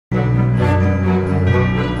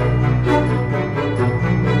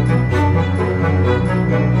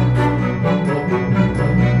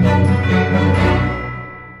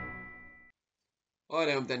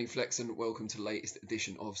I'm Danny Flexen. Welcome to the latest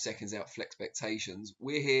edition of SecondsOut FLEXpectations.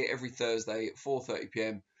 We're here every Thursday at 4:30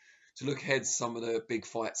 p.m. to look ahead to some of the big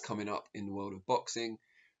fights coming up in the world of boxing.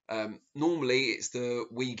 Normally, it's the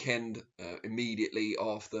weekend immediately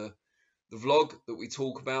after the vlog that we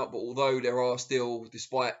talk about, but although there are still,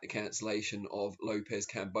 despite the cancellation of Lopez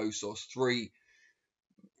Kambosos, 3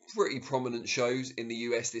 pretty prominent shows in the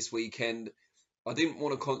US this weekend, I didn't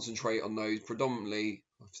want to concentrate on those predominantly.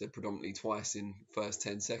 I've said predominantly twice in the first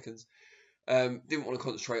 10 seconds. Didn't want to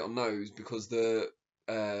concentrate on those because the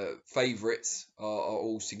favourites are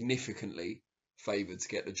all significantly favoured to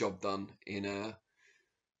get the job done in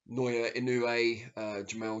Naoya Inoue,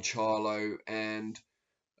 Jamal Charlo, and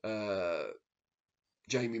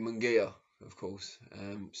Jamie Munguia, of course.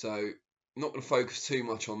 So I'm not going to focus too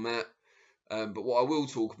much on that. But what I will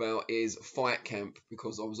talk about is Fight Camp,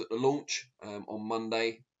 because I was at the launch on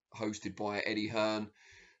Monday, hosted by Eddie Hearn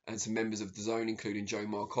and some members of the Zone, including Joe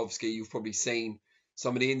Markovsky. You've probably seen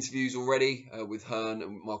some of the interviews already with Hearn,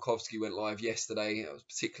 and Markovsky went live yesterday. I was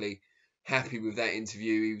particularly happy with that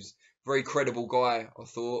interview. He was a very credible guy, I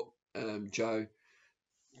thought, Joe.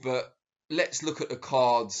 But let's look at the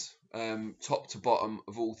cards top to bottom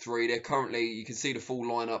of all 3. They're currently, you can see the full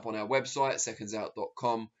lineup on our website,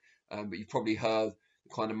 SecondsOut.com. But you've probably heard the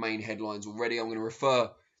kind of main headlines already. I'm going to refer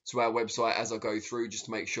to our website as I go through just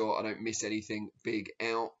to make sure I don't miss anything big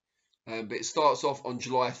out. But it starts off on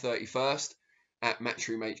July 31st at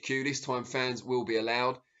Matchroom HQ. This time fans will be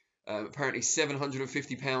allowed. Apparently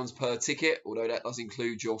 £750 per ticket, although that does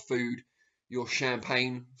include your food, your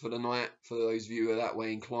champagne for the night, for those of you who are that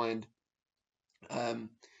way inclined.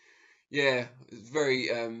 Yeah, it's very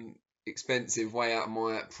expensive, way out of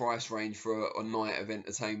my price range for a night of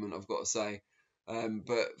entertainment, I've got to say.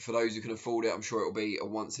 But for those who can afford it, I'm sure it'll be a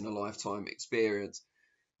once-in-a-lifetime experience.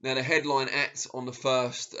 Now, the headline act on the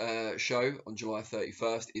first show on July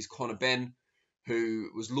 31st is Conor Benn, who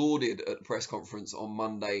was lauded at the press conference on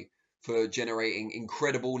Monday for generating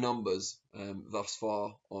incredible numbers thus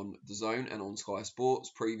far on the Zone and on Sky Sports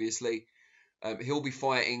previously. He'll be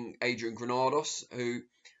fighting Adrian Granados, who,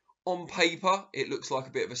 on paper, it looks like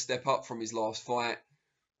a bit of a step up from his last fight.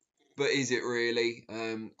 But is it really?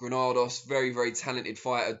 Granados, very, very talented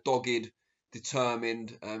fighter, dogged,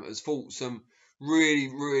 determined, has fought some really,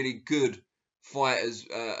 really good fighters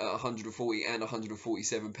at 140 and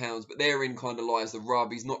 147 pounds. But therein kind of lies the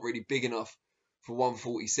rub. He's not really big enough for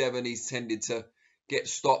 147. He's tended to get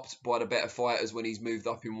stopped by the better fighters when he's moved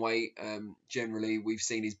up in weight. Generally, we've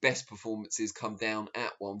seen his best performances come down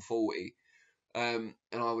at 140. And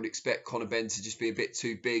I would expect Conor Benn to just be a bit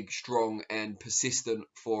too big, strong, and persistent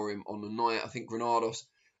for him on the night. I think Granados,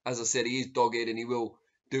 as I said, he is dogged and he will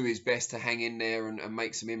do his best to hang in there and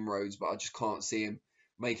make some inroads, but I just can't see him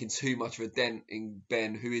making too much of a dent in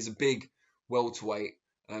Benn, who is a big welterweight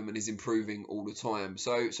and is improving all the time.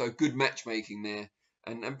 So good matchmaking there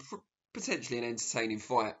and potentially an entertaining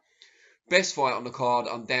fight. Best fight on the card,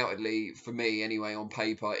 undoubtedly, for me anyway, on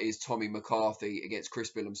paper, is Tommy McCarthy against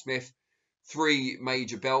Chris Billam-Smith. 3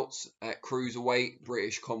 major belts at cruiserweight,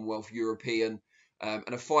 British, Commonwealth, European, and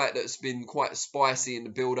a fight that's been quite spicy in the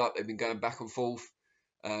build-up. They've been going back and forth.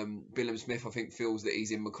 Billam-Smith, I think, feels that he's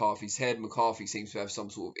in McCarthy's head. McCarthy seems to have some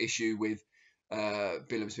sort of issue with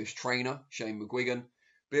Billam-Smith's trainer, Shane McGuigan.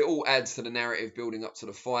 But it all adds to the narrative building up to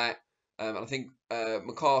the fight. And I think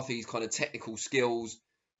McCarthy's kind of technical skills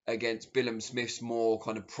against Billam-Smith's more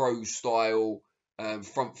kind of pro-style,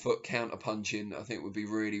 front foot counter punching, I think would be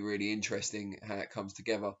really, really interesting how it comes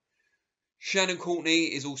together. Shannon Courtney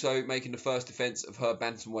is also making the first defence of her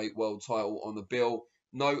bantamweight world title on the bill.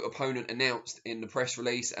 No opponent announced in the press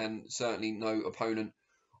release, and certainly no opponent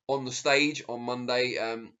on the stage on Monday.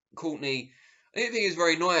 Courtney, I didn't think it was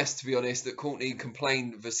very nice, to be honest, that Courtney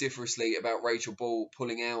complained vociferously about Rachel Ball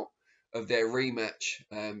pulling out of their rematch.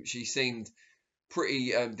 She seemed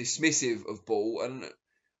pretty dismissive of Ball, and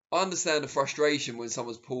I understand the frustration when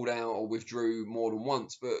someone's pulled out or withdrew more than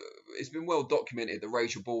once, but it's been well documented that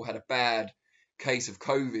Rachel Ball had a bad case of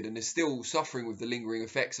COVID and is still suffering with the lingering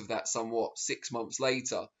effects of that somewhat 6 months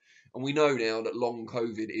later. And we know now that long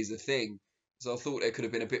COVID is a thing. So I thought there could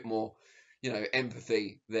have been a bit more,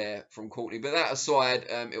 empathy there from Courtney. But that aside,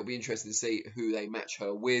 it'll be interesting to see who they match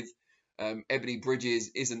her with. Ebony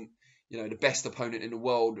Bridges isn't, the best opponent in the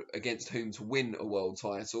world against whom to win a world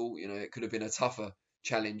title. It could have been a tougher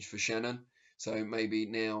challenge for Shannon, so maybe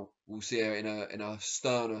now we'll see her in a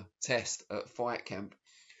sterner test at Fight Camp.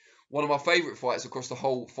 One of my favourite fights across the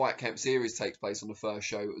whole Fight Camp series takes place on the first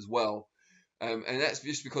show as well, and that's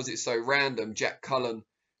just because it's so random. Jack Cullen,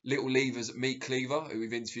 Little Levers Meat Cleaver, who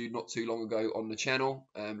we've interviewed not too long ago on the channel,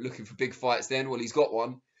 looking for big fights then. Well, he's got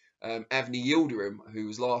one. Avni Yildirim, who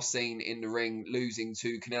was last seen in the ring losing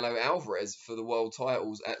to Canelo Alvarez for the world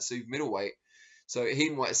titles at super middleweight. So he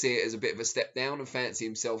might see it as a bit of a step down and fancy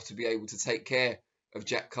himself to be able to take care of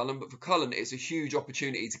Jack Cullen. But for Cullen, it's a huge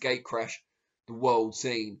opportunity to gate crash the world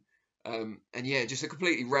scene. And yeah, just a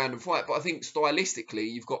completely random fight. But I think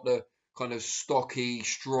stylistically, you've got the kind of stocky,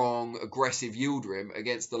 strong, aggressive Yildirim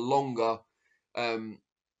against the longer,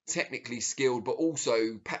 technically skilled, but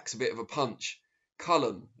also packs a bit of a punch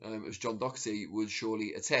Cullen, as John Doherty would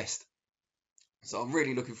surely attest. So I'm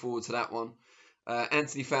really looking forward to that one.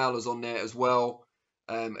 Anthony Fowler's on there as well,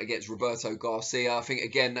 against Roberto Garcia. I think,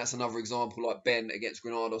 again, that's another example, like Ben against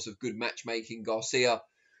Granados, of good matchmaking. Garcia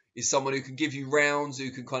is someone who can give you rounds,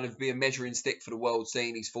 who can kind of be a measuring stick for the world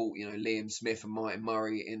scene. He's fought, Liam-Smith and Martin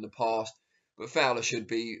Murray in the past. But Fowler should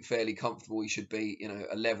be fairly comfortable. He should be,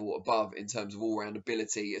 a level above in terms of all-round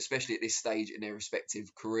ability, especially at this stage in their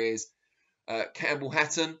respective careers. Campbell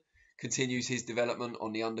Hatton continues his development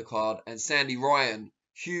on the undercard. And Sandy Ryan,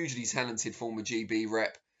 hugely talented former GB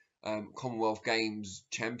rep, Commonwealth Games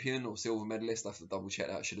champion or silver medalist. I have to double check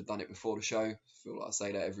that. I should have done it before the show. I feel like I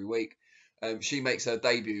say that every week. She makes her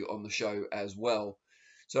debut on the show as well.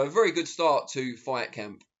 So a very good start to Fight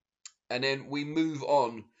Camp. And then we move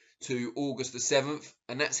on to August the 7th.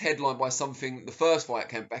 And that's headlined by something the first Fight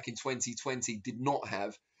Camp back in 2020 did not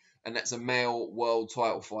have. And that's a male world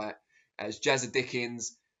title fight, as Jazza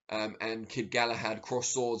Dickens and Kid Galahad cross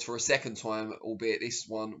swords for a second time, albeit this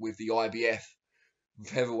one with the IBF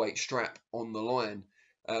heavyweight strap on the line.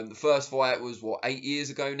 The first fight was, 8 years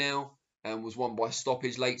ago now, and was won by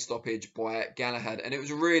late stoppage by Galahad. And it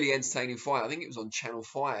was a really entertaining fight. I think it was on Channel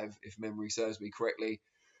 5, if memory serves me correctly.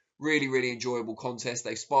 Really, really enjoyable contest.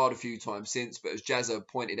 They've sparred a few times since, but as Jazza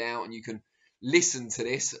pointed out, and you can listen to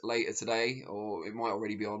this later today, or it might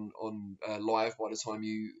already be on live by the time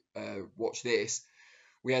you watch this,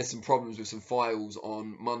 we had some problems with some files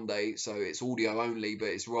on Monday, so it's audio only, but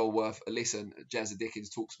it's well worth a listen. Jazza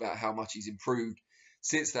Dickens talks about how much he's improved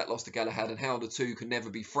since that loss to Galahad, and how the two can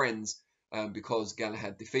never be friends because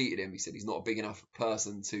Galahad defeated him. He said he's not a big enough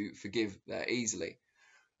person to forgive that easily.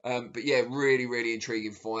 But yeah, really, really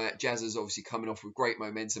intriguing fight. Jazza's obviously coming off with great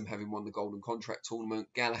momentum, having won the Golden Contract tournament.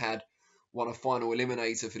 Galahad won a final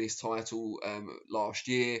eliminator for this title last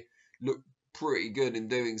year. Looked pretty good in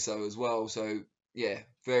doing so as well. So yeah,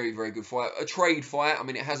 very, very good fight. A trade fight. I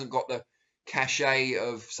mean, it hasn't got the cachet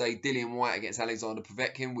of, say, Dillian Whyte against Alexander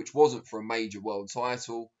Povetkin, which wasn't for a major world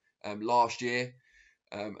title last year.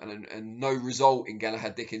 And no result in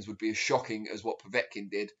Galahad Dickens would be as shocking as what Povetkin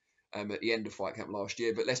did at the end of Fight Camp last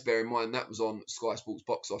year. But let's bear in mind that was on Sky Sports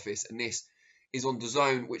box office, and this is on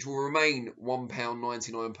DAZN, which will remain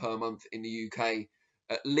 £1.99 per month in the UK,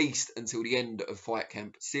 at least until the end of Fight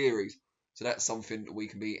Camp series. So that's something that we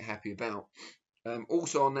can be happy about.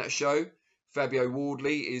 Also on that show, Fabio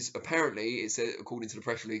Wardley is apparently, it says, according to the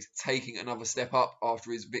press release, taking another step up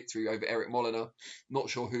after his victory over Eric Molina. Not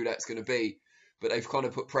sure who that's going to be, but they've kind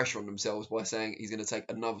of put pressure on themselves by saying he's going to take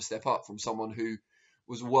another step up from someone who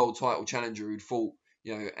was a world title challenger who'd fought,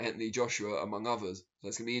 Anthony Joshua, among others. So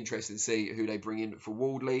it's going to be interesting to see who they bring in for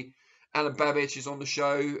Wardley. Alan Babbage is on the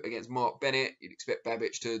show against Mark Bennett. You'd expect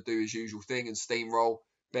Babbage to do his usual thing and steamroll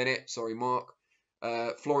Bennett. Sorry, Mark.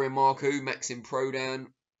 Florian Marcoux, Maxim Prodan.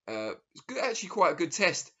 Actually quite a good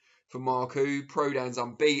test for Marcoux. Prodan's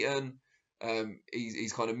unbeaten.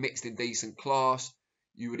 He's kind of mixed in decent class.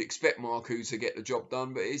 You would expect Marcoux to get the job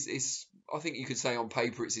done, but I think you could say on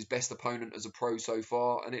paper it's his best opponent as a pro so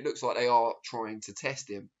far, and it looks like they are trying to test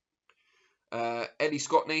him. Ellie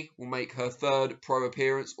Scotney will make her third pro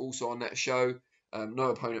appearance, also on that show. No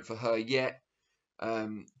opponent for her yet.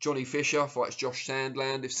 Johnny Fisher fights Josh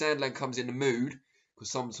Sandland. If Sandland comes in the mood,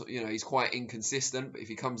 because he's quite inconsistent, but if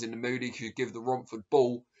he comes in the mood, he could give the Romford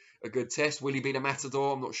Bull a good test. Will he be the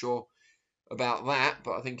Matador? I'm not sure about that,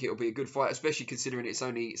 but I think it'll be a good fight, especially considering it's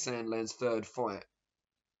only Sandland's third fight.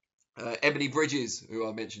 Ebony Bridges, who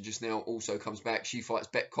I mentioned just now, also comes back. She fights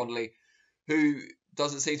Beck Connolly, who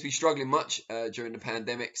doesn't seem to be struggling much during the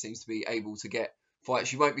pandemic, seems to be able to get fights.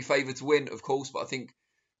 She won't be favoured to win, of course, but I think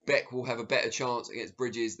Beck will have a better chance against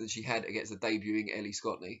Bridges than she had against the debuting Ellie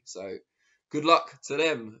Scotney. So good luck to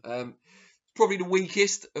them. Probably the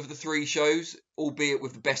weakest of the three shows, albeit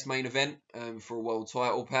with the best main event for a world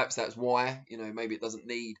title. Perhaps that's why, maybe it doesn't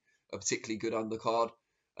need a particularly good undercard.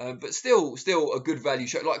 But still a good value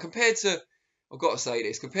show. Like, compared to, I've got to say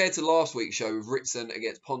this, compared to last week's show with Ritson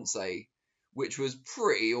against Ponce, which was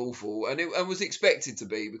pretty awful, and was expected to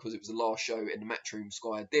be because it was the last show in the Matchroom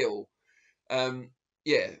Sky deal.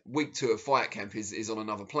 Week 2 of Fight Camp is on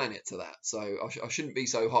another planet to that. So I shouldn't be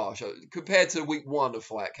so harsh. Compared to week 1 of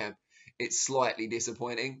Fight Camp, it's slightly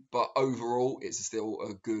disappointing, but overall it's still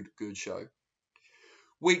a good show.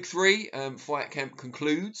 Week 3 Fight Camp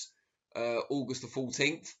concludes August the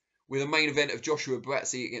 14th with a main event of Joshua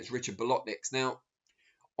Buatsi against Richard Bolotniks. Now,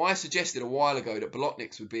 I suggested a while ago that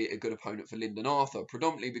Bolotniks would be a good opponent for Lyndon Arthur,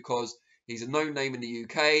 predominantly because he's a known name in the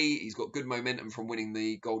UK, he's got good momentum from winning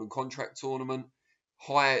the Golden Contract Tournament,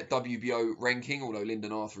 high WBO ranking, although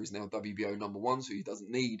Lyndon Arthur is now WBO number 1, so he doesn't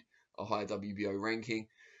need a high WBO ranking.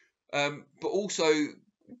 But also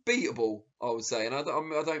beatable, I would say. And I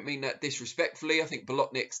don't mean that disrespectfully. I think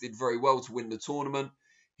Bolotniks did very well to win the tournament.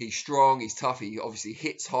 He's strong, he's tough, he obviously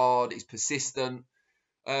hits hard, he's persistent.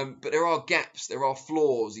 But there are gaps, there are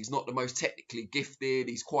flaws. He's not the most technically gifted,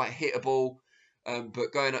 he's quite hittable.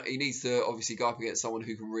 But he needs to obviously go up against someone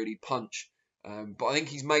who can really punch. But I think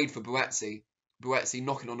he's made for Buatsi. Buatsi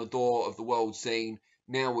knocking on the door of the world scene,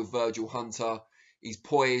 now with Virgil Hunter. He's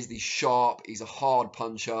poised, he's sharp, he's a hard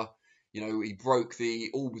puncher. You know, he broke the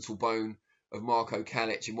orbital bone of Marco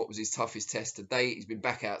Kalic in what was his toughest test to date. He's been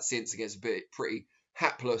back out since against a pretty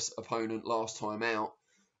hapless opponent last time out.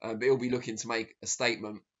 But he'll be looking to make a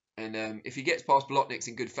statement. And if he gets past Bolotniks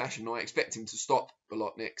in good fashion, I expect him to stop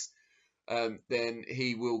Bolotniks. Then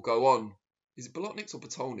he will go on. Is it Bolotniks or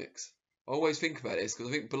Botolniks? I always think about this because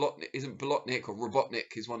I think Bolotnik or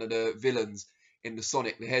Robotnik is one of the villains in the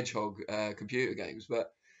Sonic the Hedgehog computer games.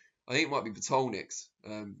 But I think it might be Botolniks,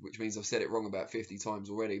 which means I've said it wrong about 50 times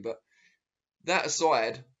already. But that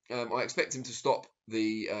aside, I expect him to stop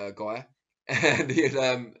the guy. And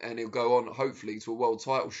he'll go on, hopefully, to a world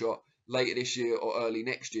title shot later this year or early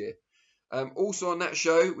next year. Also on that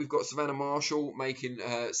show, we've got Savannah Marshall making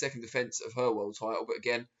second defence of her world title. But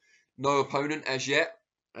again, no opponent as yet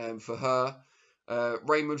for her.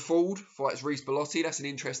 Raymond Ford fights Reece Bellotti. That's an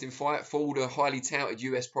interesting fight. Ford, a highly touted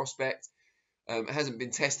US prospect. Hasn't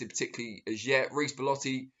been tested particularly as yet. Reece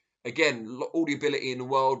Bellotti, again, all the ability in the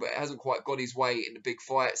world, but hasn't quite got his way in the big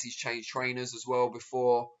fights. He's changed trainers as well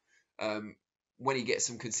before. When he gets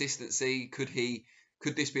some consistency, could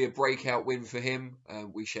this be a breakout win for him?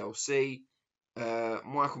 We shall see.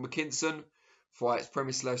 Michael McKinson fights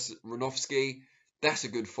Przemysław Ranowski. That's a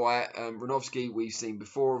good fight. Ranowski we've seen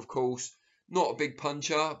before, of course. Not a big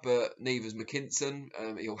puncher, but neither's McKinson.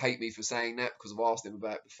 He'll hate me for saying that because I've asked him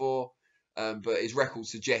about it before. But his record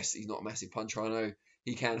suggests he's not a massive puncher. I know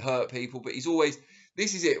he can hurt people, but he's always...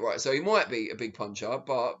 This is it, right? So he might be a big puncher,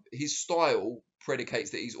 but his style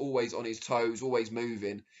predicates that he's always on his toes, always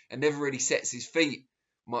moving, and never really sets his feet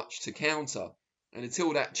much to counter. And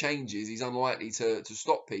until that changes, he's unlikely to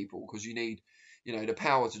stop people because you need, the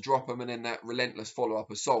power to drop them and then that relentless follow-up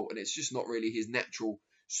assault. And it's just not really his natural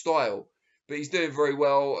style. But he's doing very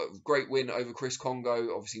well. A great win over Chris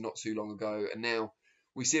Congo, obviously not too long ago. And now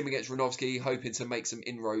we see him against Ranowski, hoping to make some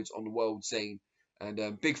inroads on the world scene.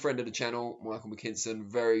 And big friend of the channel, Michael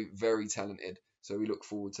McKinson, very, very talented. So we look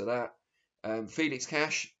forward to that. Felix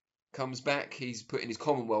Cash comes back. He's putting his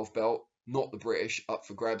Commonwealth belt, not the British, up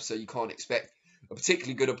for grabs. So you can't expect a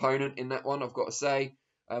particularly good opponent in that one, I've got to say.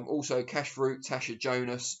 Also, Cash Fruit, Tasha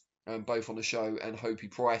Jonas, both on the show, and Hopi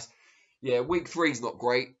Price. Yeah, week 3 is not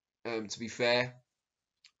great, to be fair.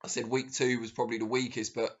 I said week 2 was probably the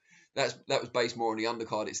weakest, but that was based more on the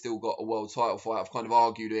undercard. It's still got a world title fight. I've kind of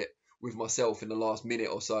argued it with myself in the last minute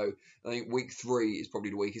or so. I think week 3 is probably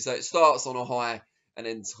the weakest. So it starts on a high and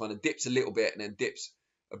then kind of dips a little bit and then dips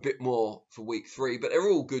a bit more for week 3. But they're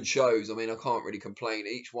all good shows. I mean, I can't really complain.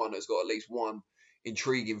 Each one has got at least one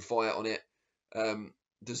intriguing fight on it.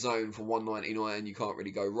 The Zone for $1.99, you can't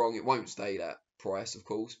really go wrong. It won't stay that price, of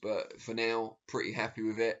course, but for now, pretty happy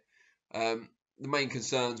with it. The main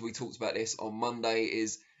concerns, we talked about this on Monday,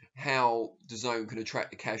 is how the Zone can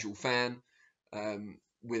attract the casual fan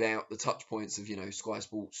without the touch points of, Sky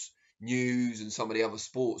Sports News and some of the other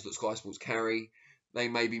sports that Sky Sports carry. They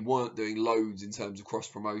maybe weren't doing loads in terms of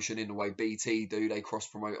cross-promotion in the way BT do. They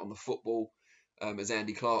cross-promote on the football. As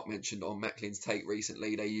Andy Clark mentioned on Macklin's Take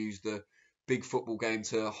recently, they used the big football game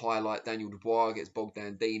to highlight Daniel Dubois against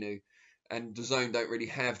Bogdan Dinu. And the Zone don't really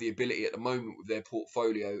have the ability at the moment with their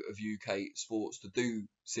portfolio of UK sports to do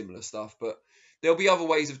similar stuff. But there'll be other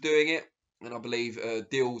ways of doing it. And I believe a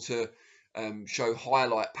deal to show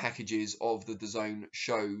highlight packages of the Zone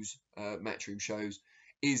shows, Matchroom shows,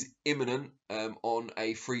 is imminent on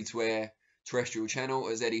a free-to-air terrestrial channel,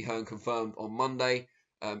 as Eddie Hearn confirmed on Monday.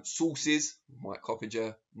 Sources, Mike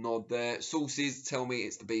Coppinger nod there. Sources tell me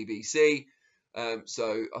it's the BBC,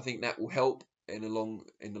 so I think that will help in the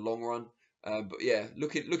long run. But yeah,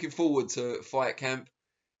 looking forward to Fight Camp,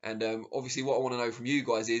 and obviously what I want to know from you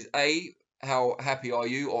guys is how happy are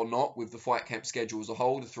you or not with the Fight Camp schedule as a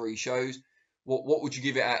whole, the 3 shows? What would you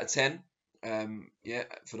give it out of 10? Yeah,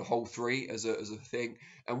 for the whole 3 as a thing.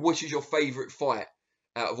 And which is your favourite fight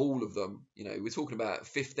out of all of them? You know, we're talking about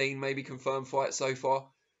 15 maybe confirmed fights so far.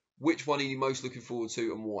 Which one are you most looking forward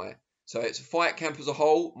to and why? So it's Fight Camp as a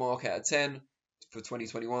whole, mark out of 10 for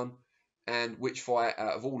 2021. And which fight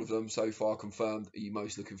out of all of them so far confirmed are you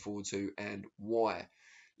most looking forward to and why?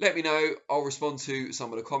 Let me know. I'll respond to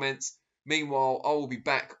some of the comments. Meanwhile, I will be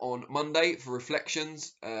back on Monday for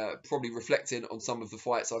reflections, probably reflecting on some of the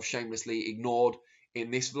fights I've shamelessly ignored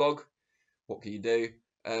in this vlog. What can you do?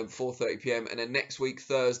 4:30 p.m. And then next week,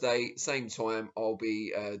 Thursday, same time, I'll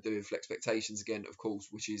be doing FLEXpectations again, of course,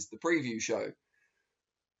 which is the preview show.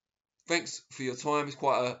 Thanks for your time. It's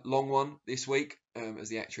quite a long one this week, as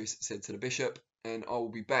the actress said to the bishop. And I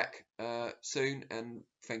will be back soon. And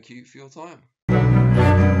thank you for your time.